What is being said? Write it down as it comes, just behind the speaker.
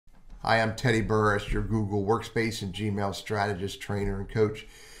Hi, I'm Teddy Burris, your Google Workspace and Gmail strategist, trainer, and coach.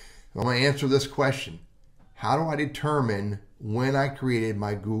 I'm going to answer this question. How do I determine when I created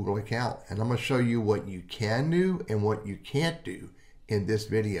my Google account? And I'm going to show you what you can do and what you can't do in this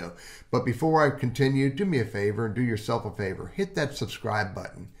video. But before I continue, do me a favor and do yourself a favor. Hit that subscribe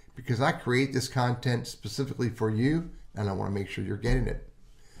button because I create this content specifically for you and I want to make sure you're getting it.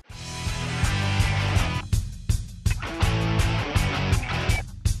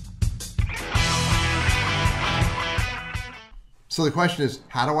 So the question is,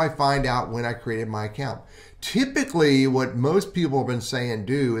 how do I find out when I created my account? Typically, what most people have been saying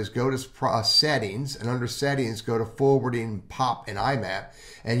do is go to settings, and under settings, go to forwarding, POP, and IMAP,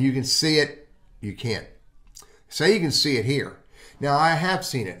 and you can see it. You can't. Say you can see it here. Now, I have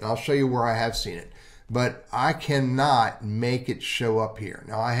seen it, and I'll show you where I have seen it, but I cannot make it show up here.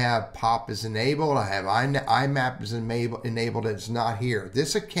 Now, I have POP is enabled. I have IMAP is enabled. It's not here.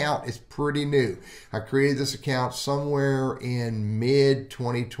 This account is pretty new. I created this account somewhere in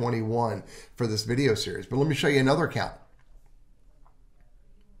mid-2021 for this video series. But let me show you another account.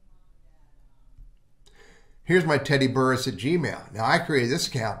 Here's my Teddy Burris at Gmail. Now, I created this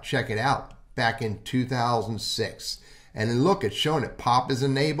account, check it out, back in 2006. And then look, it's showing it. POP is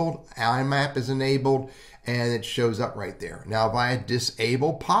enabled, IMAP is enabled, and it shows up right there. Now, if I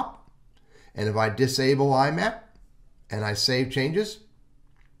disable POP, and if I disable IMAP, and I save changes,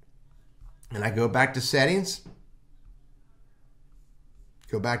 and I go back to settings,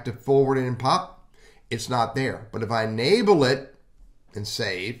 go back to forwarding and POP, it's not there. But if I enable it and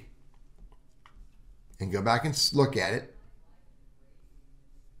save, and go back and look at it,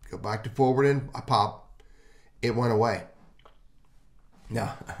 go back to forwarding POP, it went away.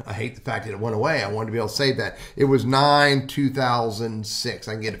 Now, I hate the fact that it went away. I wanted to be able to save that. It was 9/2006.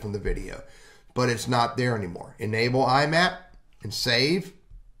 I can get it from the video. But it's not there anymore. Enable IMAP and save.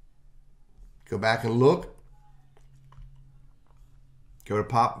 Go back and look. Go to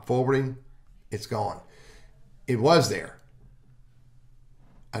POP forwarding. It's gone. It was there.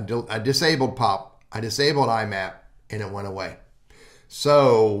 I disabled POP. I disabled IMAP, and it went away.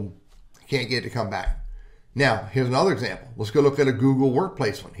 So, I can't get it to come back. Now, here's another example. Let's go look at a Google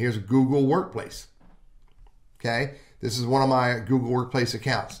Workplace one. Here's a Google Workplace. Okay, this is one of my Google Workplace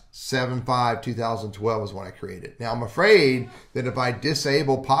accounts. 7/5/2012 is when I created. Now, I'm afraid that if I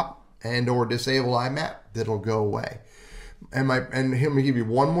disable POP and or disable IMAP, that it'll go away. And let me give you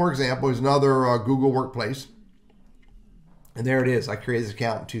one more example. Here's another Google Workplace. And there it is. I created this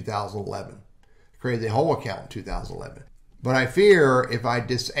account in 2011. I created the whole account in 2011. But I fear if I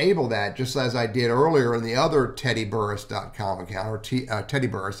disable that, just as I did earlier in the other teddyburris.com account, or Teddy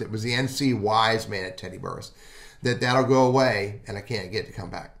Burris, it was the NC Wiseman at Teddy Burris, that'll go away and I can't get it to come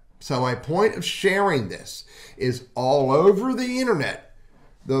back. So my point of sharing this is all over the internet.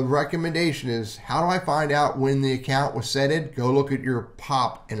 The recommendation is, how do I find out when the account was setted? Go look at your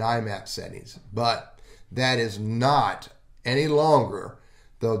POP and IMAP settings. But that is not any longer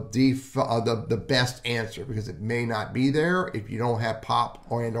the best answer, because it may not be there if you don't have POP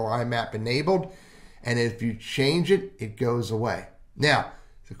or IMAP enabled, and if you change it, it goes away. Now,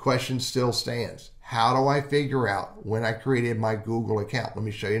 the question still stands. How do I figure out when I created my Google account? Let me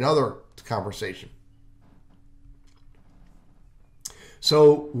show you another conversation.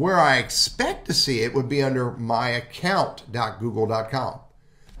 So where I expect to see it would be under myaccount.google.com.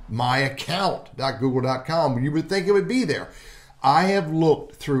 Myaccount.google.com. You would think it would be there. I have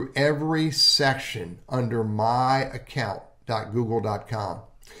looked through every section under myaccount.google.com,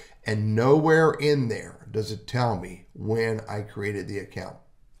 and nowhere in there does it tell me when I created the account.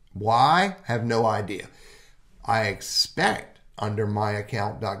 Why? I have no idea. I expect under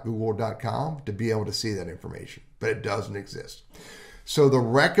myaccount.google.com to be able to see that information, but it doesn't exist. So the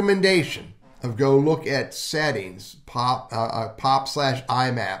recommendation of go look at settings,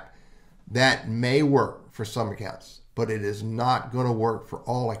 POP/IMAP, that may work for some accounts, but it is not going to work for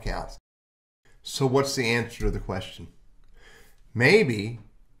all accounts. So what's the answer to the question? Maybe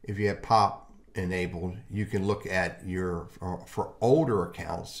if you have POP enabled, you can look at your, for older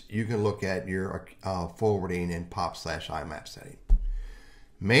accounts, you can look at your forwarding and POP/IMAP setting.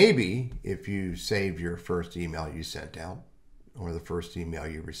 Maybe if you saved your first email you sent out, or the first email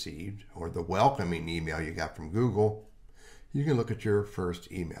you received, or the welcoming email you got from Google, you can look at your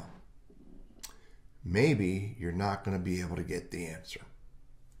first email. Maybe you're not going to be able to get the answer.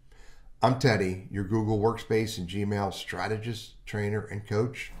 I'm Teddy, your Google Workspace and Gmail strategist, trainer, and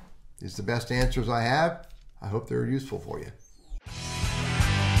coach. These are the best answers I have. I hope they're useful for you.